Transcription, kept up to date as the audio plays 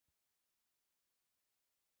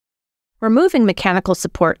Removing mechanical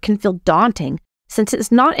support can feel daunting since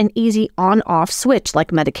it's not an easy on-off switch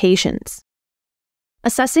like medications.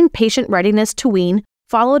 Assessing patient readiness to wean,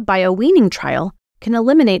 followed by a weaning trial, can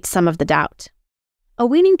eliminate some of the doubt. A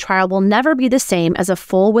weaning trial will never be the same as a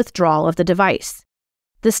full withdrawal of the device.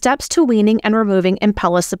 The steps to weaning and removing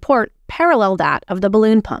Impella support parallel that of the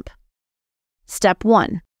balloon pump. Step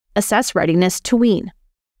 1. Assess readiness to wean.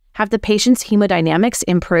 Have the patient's hemodynamics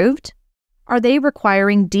improved? Are they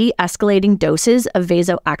requiring de-escalating doses of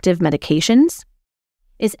vasoactive medications?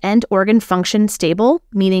 Is end organ function stable,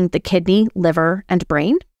 meaning the kidney, liver, and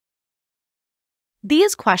brain?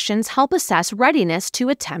 These questions help assess readiness to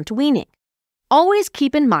attempt weaning. Always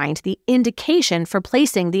keep in mind the indication for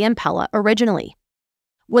placing the Impella originally.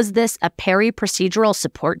 Was this a peri-procedural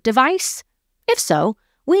support device? If so,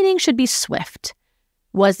 weaning should be swift.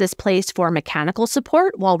 Was this placed for mechanical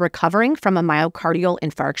support while recovering from a myocardial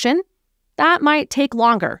infarction? That might take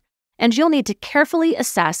longer, and you'll need to carefully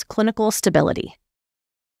assess clinical stability.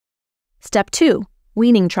 Step 2.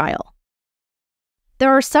 Weaning trial. There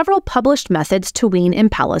are several published methods to wean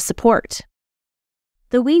Impella support.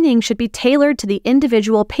 The weaning should be tailored to the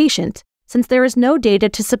individual patient since there is no data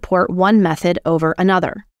to support one method over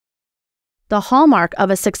another. The hallmark of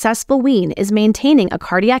a successful wean is maintaining a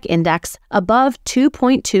cardiac index above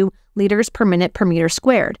 2.2 liters per minute per meter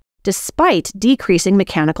squared, despite decreasing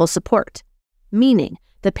mechanical support, meaning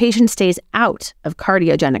the patient stays out of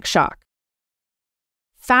cardiogenic shock.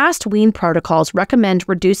 Fast wean protocols recommend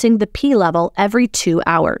reducing the P level every 2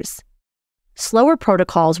 hours. Slower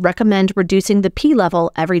protocols recommend reducing the P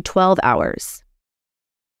level every 12 hours.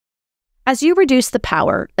 As you reduce the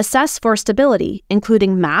power, assess for stability,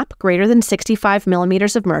 including MAP greater than 65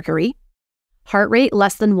 millimeters of mercury, heart rate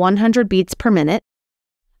less than 100 beats per minute,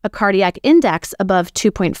 a cardiac index above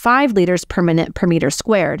 2.5 liters per minute per meter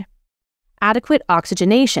squared, adequate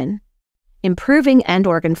oxygenation, improving end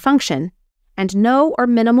organ function, and no or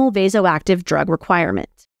minimal vasoactive drug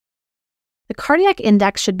requirement. The cardiac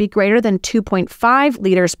index should be greater than 2.5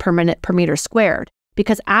 liters per minute per meter squared,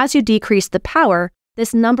 because as you decrease the power,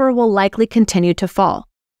 this number will likely continue to fall.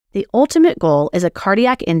 The ultimate goal is a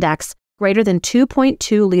cardiac index greater than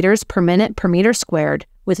 2.2 liters per minute per meter squared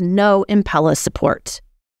with no Impella support.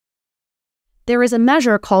 There is a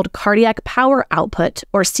measure called cardiac power output,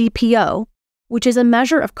 or CPO, which is a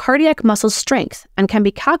measure of cardiac muscle strength and can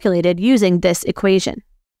be calculated using this equation.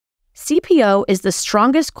 CPO is the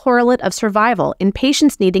strongest correlate of survival in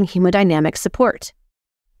patients needing hemodynamic support.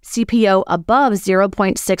 CPO above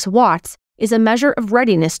 0.6 watts is a measure of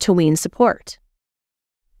readiness to wean support.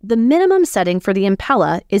 The minimum setting for the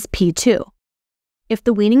Impella is P2. If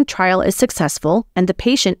the weaning trial is successful and the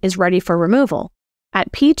patient is ready for removal,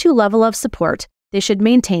 at P2 level of support, they should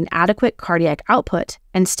maintain adequate cardiac output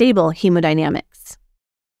and stable hemodynamics.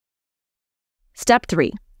 Step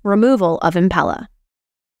 3. Removal of Impella.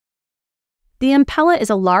 The Impella is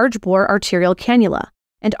a large bore arterial cannula,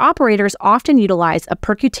 and operators often utilize a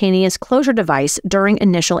percutaneous closure device during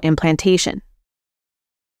initial implantation.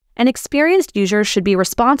 An experienced user should be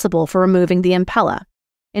responsible for removing the Impella,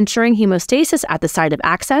 ensuring hemostasis at the site of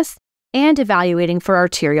access, and evaluating for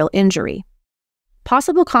arterial injury.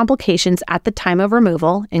 Possible complications at the time of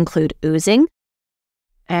removal include oozing,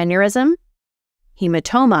 aneurysm,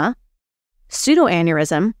 hematoma,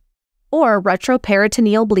 pseudoaneurysm, or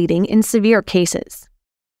retroperitoneal bleeding in severe cases.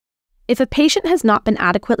 If a patient has not been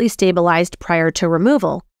adequately stabilized prior to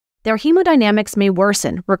removal, their hemodynamics may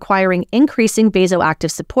worsen, requiring increasing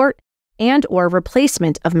vasoactive support and/or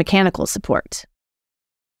replacement of mechanical support.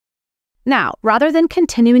 Now, rather than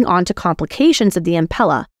continuing on to complications of the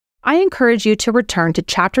Impella, I encourage you to return to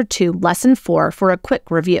Chapter 2, Lesson 4 for a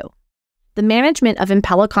quick review. The management of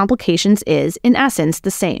Impella complications is, in essence,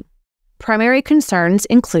 the same. Primary concerns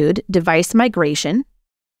include device migration,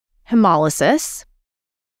 hemolysis,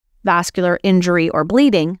 vascular injury or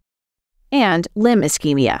bleeding, and limb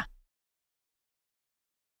ischemia.